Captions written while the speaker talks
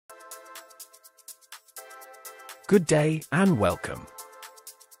Good day and welcome.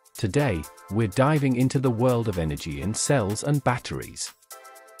 Today, we're diving into the world of energy in cells and batteries.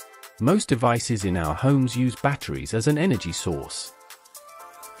 Most devices in our homes use batteries as an energy source.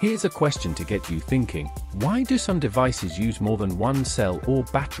 Here's a question to get you thinking: why do some devices use more than one cell or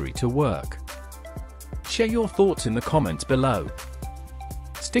battery to work? Share your thoughts in the comments below.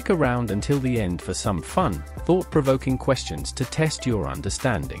 Stick around until the end for some fun, thought-provoking questions to test your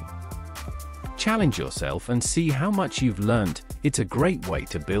understanding. Challenge yourself and see how much you've learned. It's a great way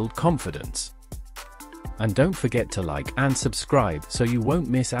to build confidence. And don't forget to like and subscribe so you won't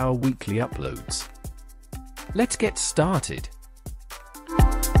miss our weekly uploads. Let's get started.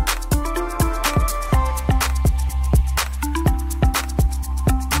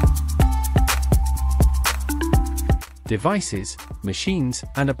 Devices, machines,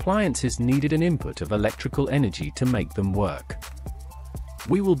 and appliances needed an input of electrical energy to make them work.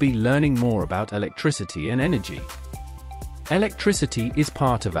 We will be learning more about electricity and energy. Electricity is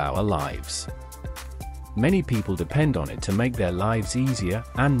part of our lives. Many people depend on it to make their lives easier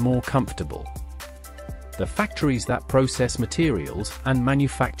and more comfortable. The factories that process materials and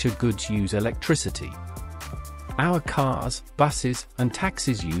manufacture goods use electricity. Our cars, buses, and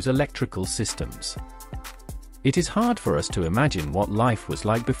taxis use electrical systems. It is hard for us to imagine what life was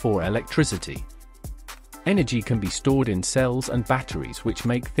like before electricity. Energy can be stored in cells and batteries, which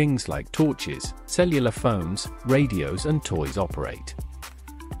make things like torches, cellular phones, radios, and toys operate.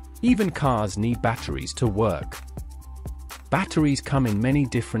 Even cars need batteries to work. Batteries come in many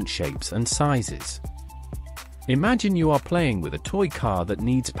different shapes and sizes. Imagine you are playing with a toy car that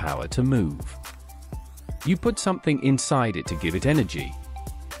needs power to move. You put something inside it to give it energy.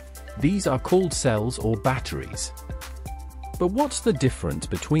 These are called cells or batteries. But what's the difference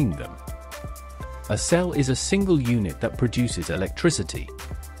between them? A cell is a single unit that produces electricity.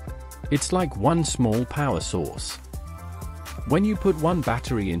 It's like one small power source. When you put one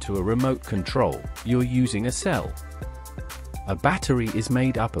battery into a remote control, you're using a cell. A battery is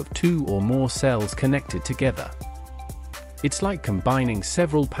made up of two or more cells connected together. It's like combining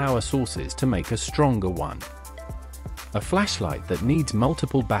several power sources to make a stronger one. A flashlight that needs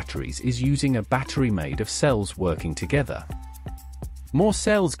multiple batteries is using a battery made of cells working together. More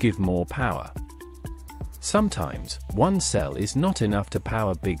cells give more power. Sometimes, one cell is not enough to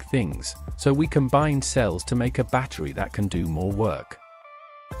power big things, so we combine cells to make a battery that can do more work.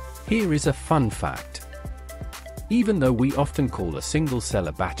 Here is a fun fact. Even though we often call a single cell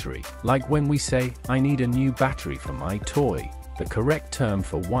a battery, like when we say, "I need a new battery for my toy," the correct term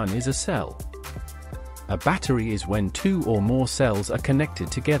for one is a cell. A battery is when two or more cells are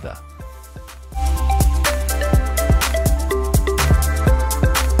connected together.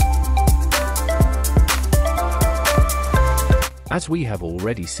 As we have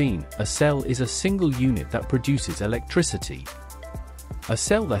already seen, a cell is a single unit that produces electricity. A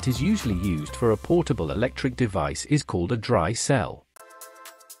cell that is usually used for a portable electric device is called a dry cell.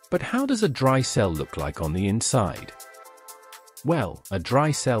 But how does a dry cell look like on the inside? Well, a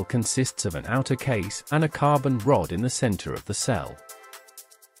dry cell consists of an outer case and a carbon rod in the center of the cell.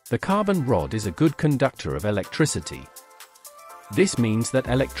 The carbon rod is a good conductor of electricity. This means that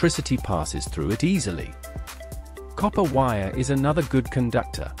electricity passes through it easily. Copper wire is another good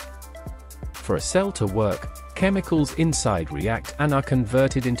conductor. For a cell to work, chemicals inside react and are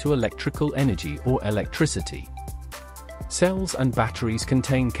converted into electrical energy or electricity. Cells and batteries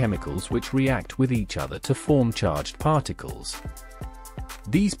contain chemicals which react with each other to form charged particles.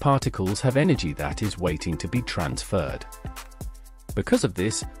 These particles have energy that is waiting to be transferred. Because of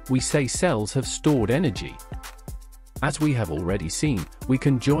this, we say cells have stored energy. As we have already seen, we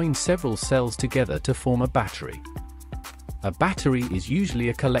can join several cells together to form a battery. A battery is usually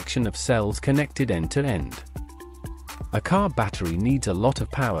a collection of cells connected end to end. A car battery needs a lot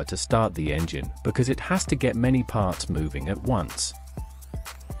of power to start the engine because it has to get many parts moving at once.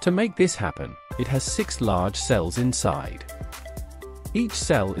 To make this happen, it has 6 large cells inside. Each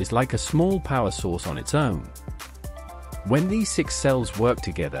cell is like a small power source on its own. When these 6 cells work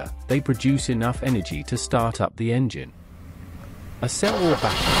together, they produce enough energy to start up the engine. A cell or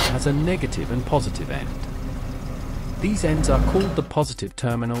battery has a negative and positive end. These ends are called the positive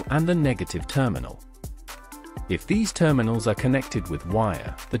terminal and the negative terminal. If these terminals are connected with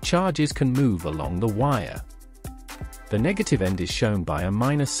wire, the charges can move along the wire. The negative end is shown by a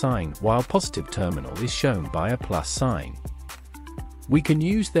minus sign, while positive terminal is shown by a plus sign. We can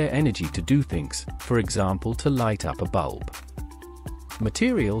use their energy to do things, for example to light up a bulb.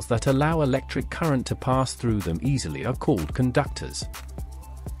 Materials that allow electric current to pass through them easily are called conductors.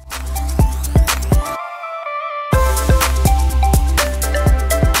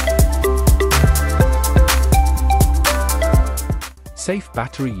 Safe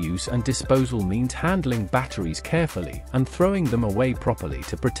battery use and disposal means handling batteries carefully and throwing them away properly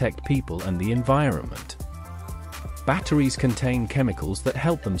to protect people and the environment. Batteries contain chemicals that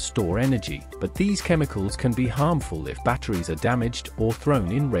help them store energy, but these chemicals can be harmful if batteries are damaged or thrown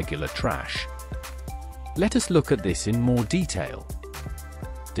in regular trash. Let us look at this in more detail.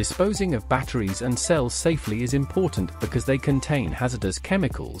 Disposing of batteries and cells safely is important because they contain hazardous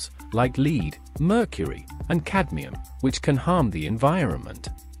chemicals like lead, mercury, and cadmium, which can harm the environment.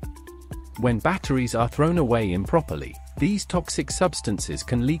 When batteries are thrown away improperly, these toxic substances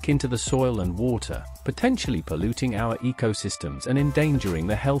can leak into the soil and water, potentially polluting our ecosystems and endangering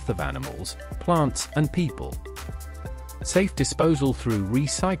the health of animals, plants, and people. Safe disposal through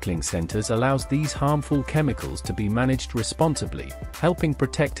recycling centers allows these harmful chemicals to be managed responsibly, helping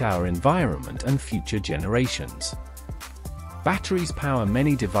protect our environment and future generations. Batteries power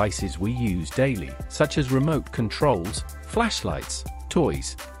many devices we use daily, such as remote controls, flashlights,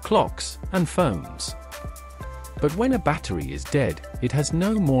 toys, clocks, and phones. But when a battery is dead, it has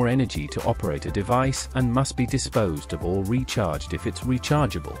no more energy to operate a device and must be disposed of or recharged if it's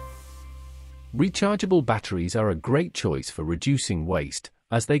rechargeable. Rechargeable batteries are a great choice for reducing waste,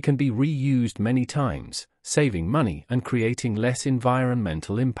 as they can be reused many times, saving money and creating less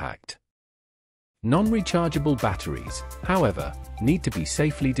environmental impact. Non-rechargeable batteries, however, need to be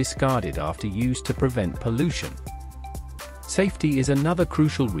safely discarded after use to prevent pollution. Safety is another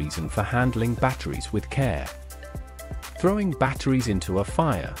crucial reason for handling batteries with care. Throwing batteries into a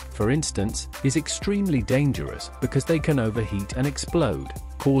fire, for instance, is extremely dangerous because they can overheat and explode,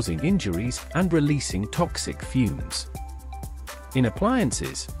 causing injuries and releasing toxic fumes. In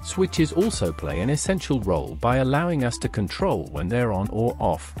appliances, switches also play an essential role by allowing us to control when they're on or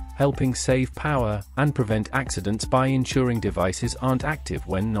off, helping save power and prevent accidents by ensuring devices aren't active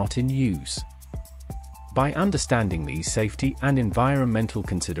when not in use. By understanding these safety and environmental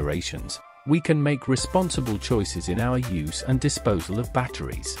considerations, we can make responsible choices in our use and disposal of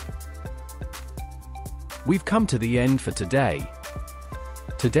batteries. We've come to the end for today.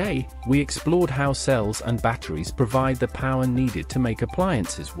 Today, we explored how cells and batteries provide the power needed to make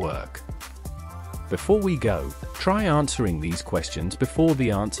appliances work. Before we go, try answering these questions before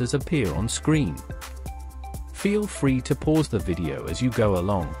the answers appear on screen. Feel free to pause the video as you go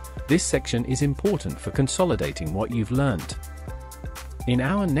along. This section is important for consolidating what you've learned. In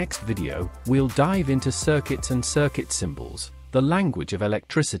our next video, we'll dive into circuits and circuit symbols, the language of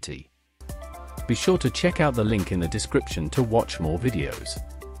electricity. Be sure to check out the link in the description to watch more videos.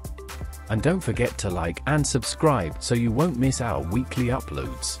 And don't forget to like and subscribe so you won't miss our weekly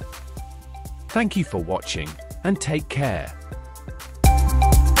uploads. Thank you for watching, and take care.